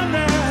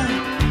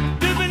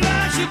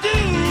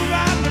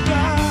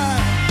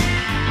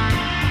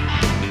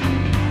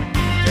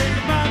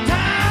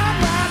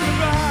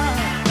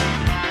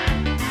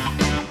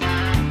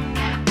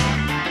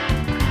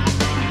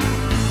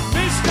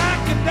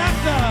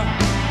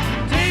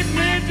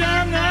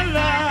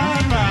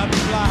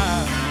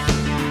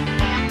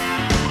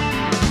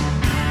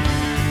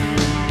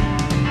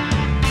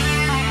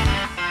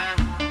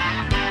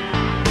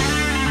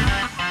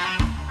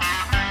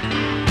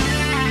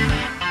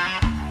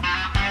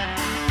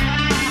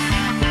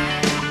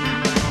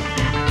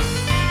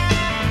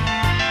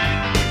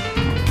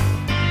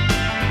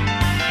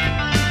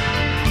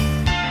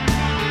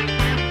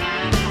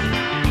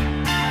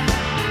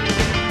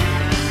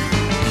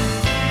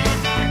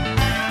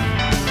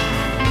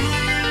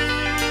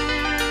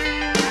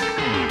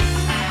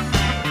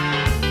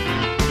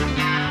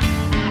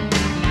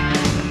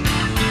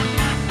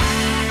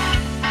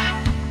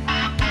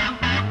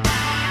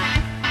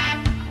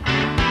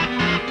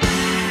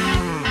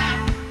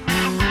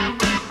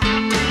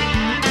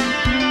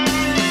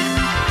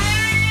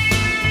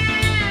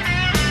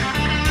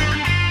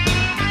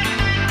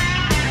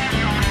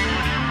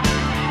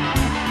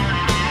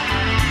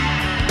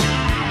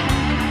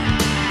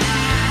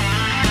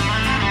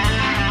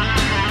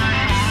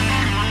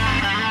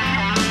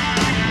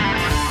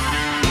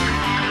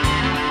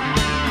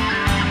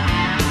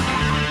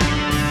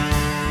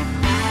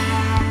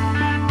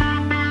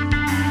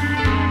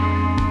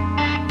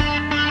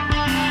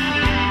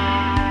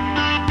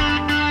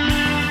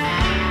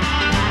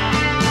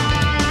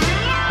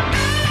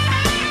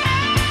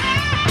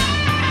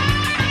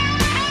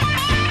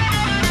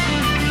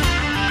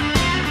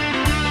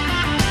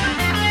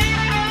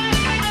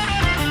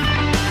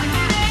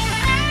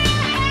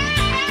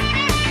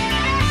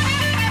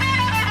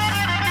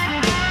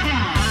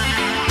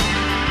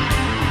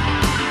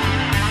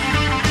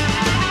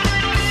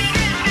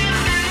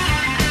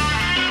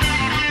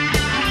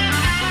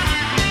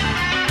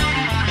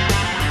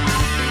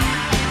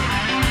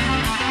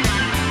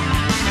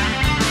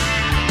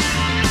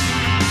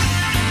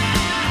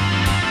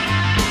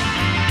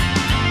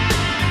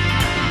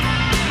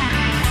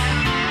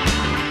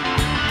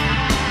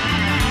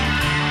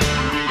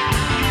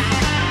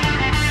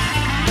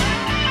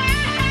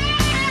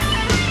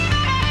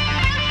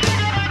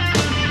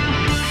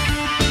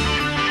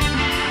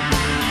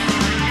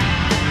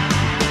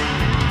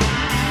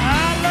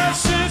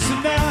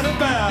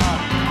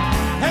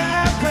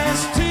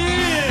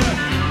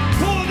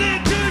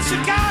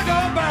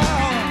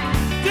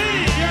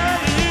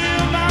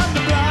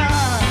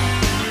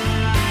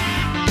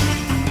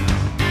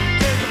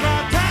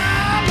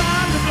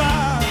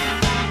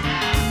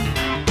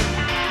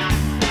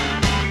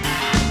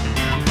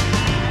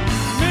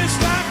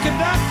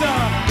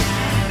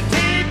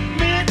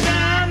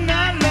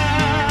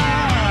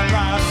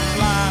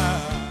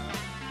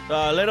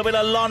A little bit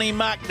of Lonnie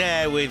Mack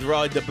there with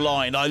Ride the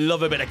Blind. I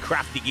love a bit of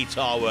crafty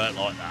guitar work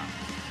like that.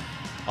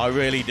 I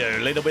really do. A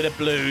little bit of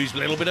blues, a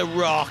little bit of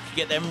rock,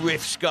 get them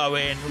riffs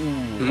going.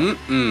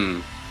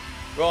 Ooh.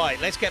 Right,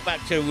 let's get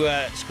back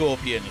to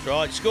Scorpions,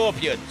 right?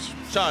 Scorpions.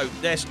 So,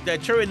 they're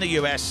touring the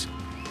US.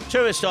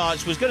 Tour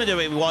starts, was going to do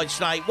it with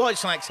Whitesnake.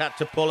 Whitesnake's had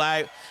to pull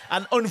out.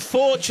 And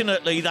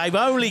unfortunately, they've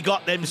only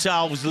got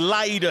themselves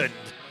laden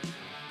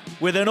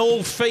with an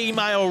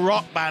all-female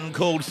rock band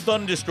called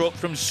Thunderstruck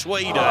from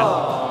Sweden.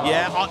 Oh.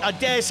 Yeah, I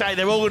dare say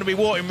they're all going to be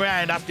walking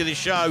around after the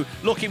show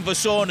looking for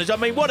saunas. I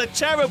mean, what a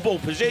terrible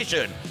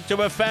position to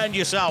have found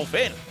yourself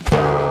in.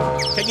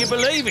 Can you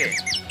believe it?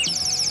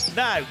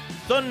 Now,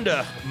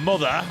 Thunder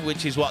Mother,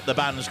 which is what the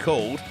band's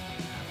called,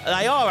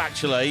 they are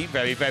actually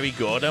very, very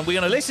good. And we're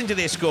going to listen to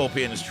this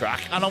Scorpions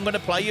track, and I'm going to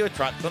play you a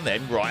track from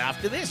them right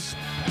after this.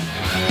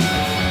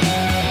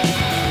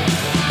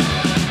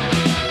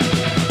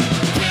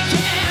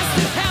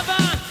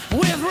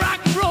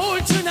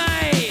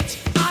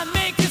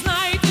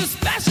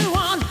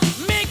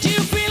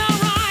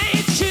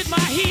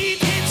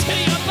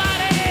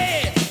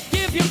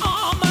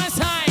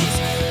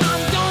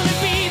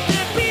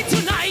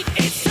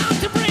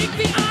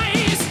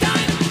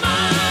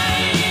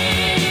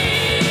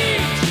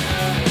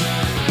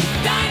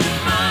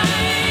 Dynamite.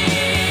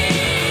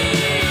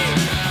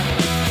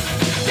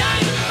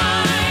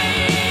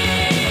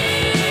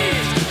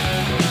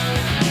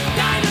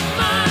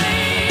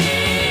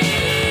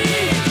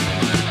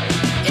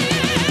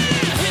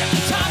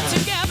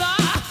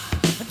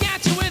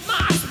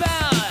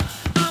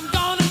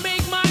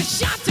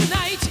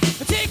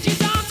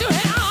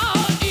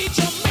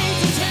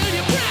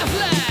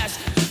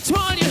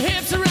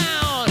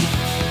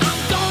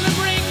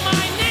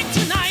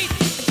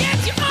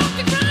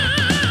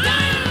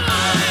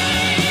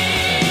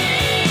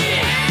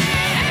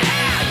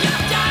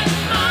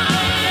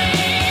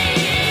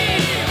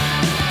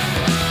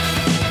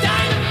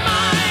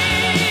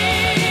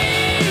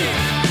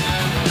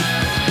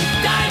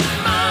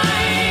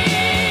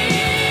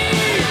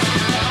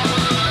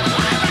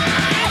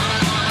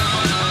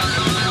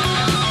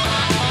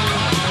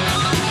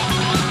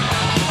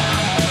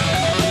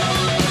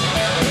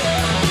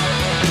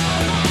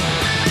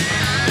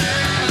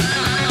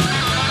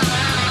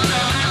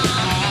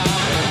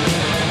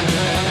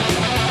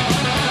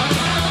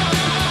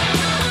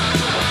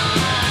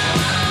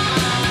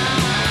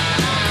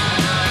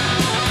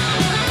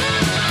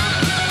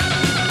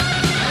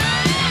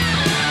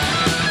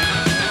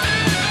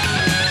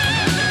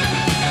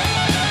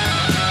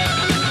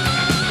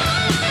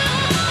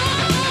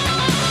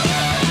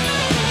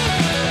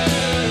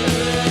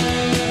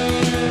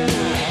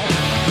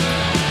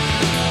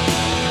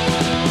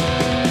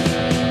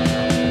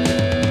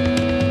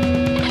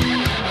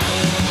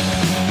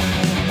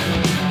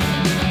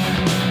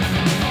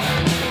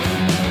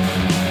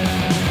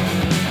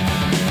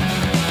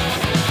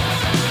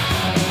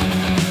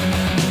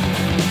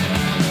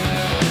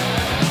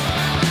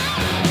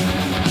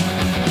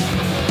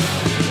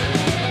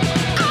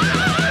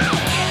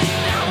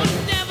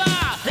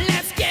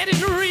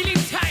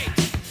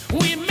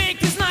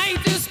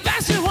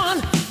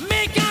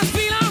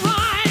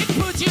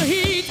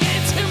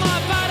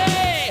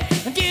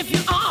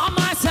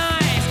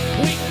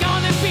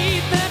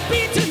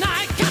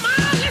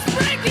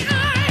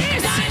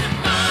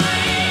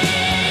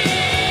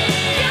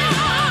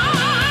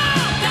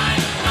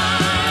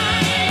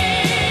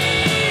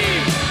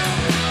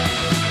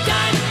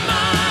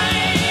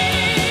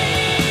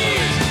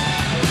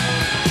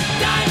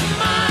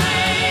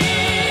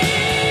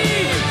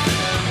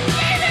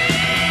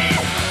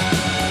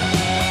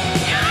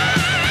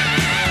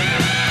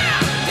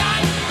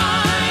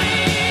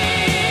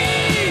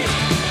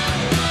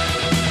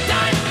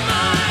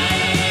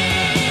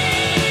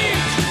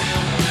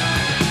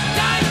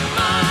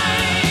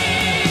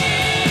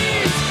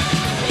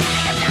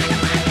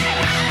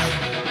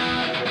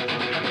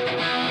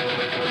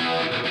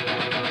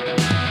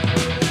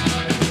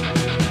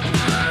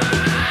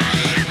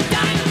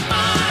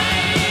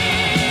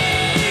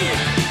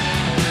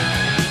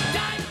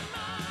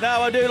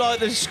 I do like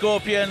the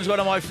Scorpions,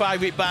 one of my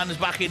favourite bands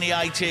back in the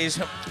 80s.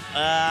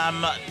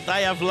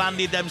 They have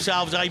landed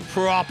themselves a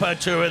proper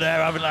tour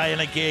there, haven't they, in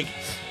a gig.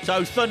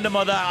 So Thunder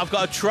Mother, I've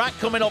got a track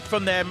coming up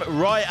from them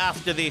right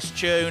after this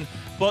tune.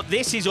 But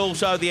this is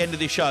also the end of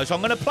the show. So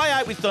I'm going to play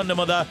out with Thunder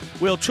Mother.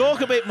 We'll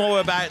talk a bit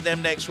more about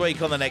them next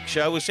week on the next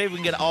show. We'll see if we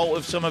can get hold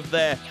of some of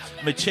their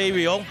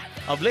material.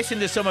 I've listened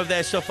to some of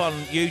their stuff on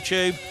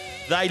YouTube.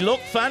 They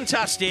look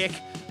fantastic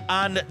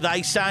and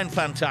they sound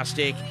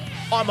fantastic.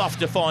 I'm off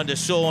to find a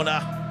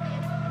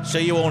sauna.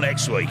 See you all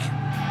next week.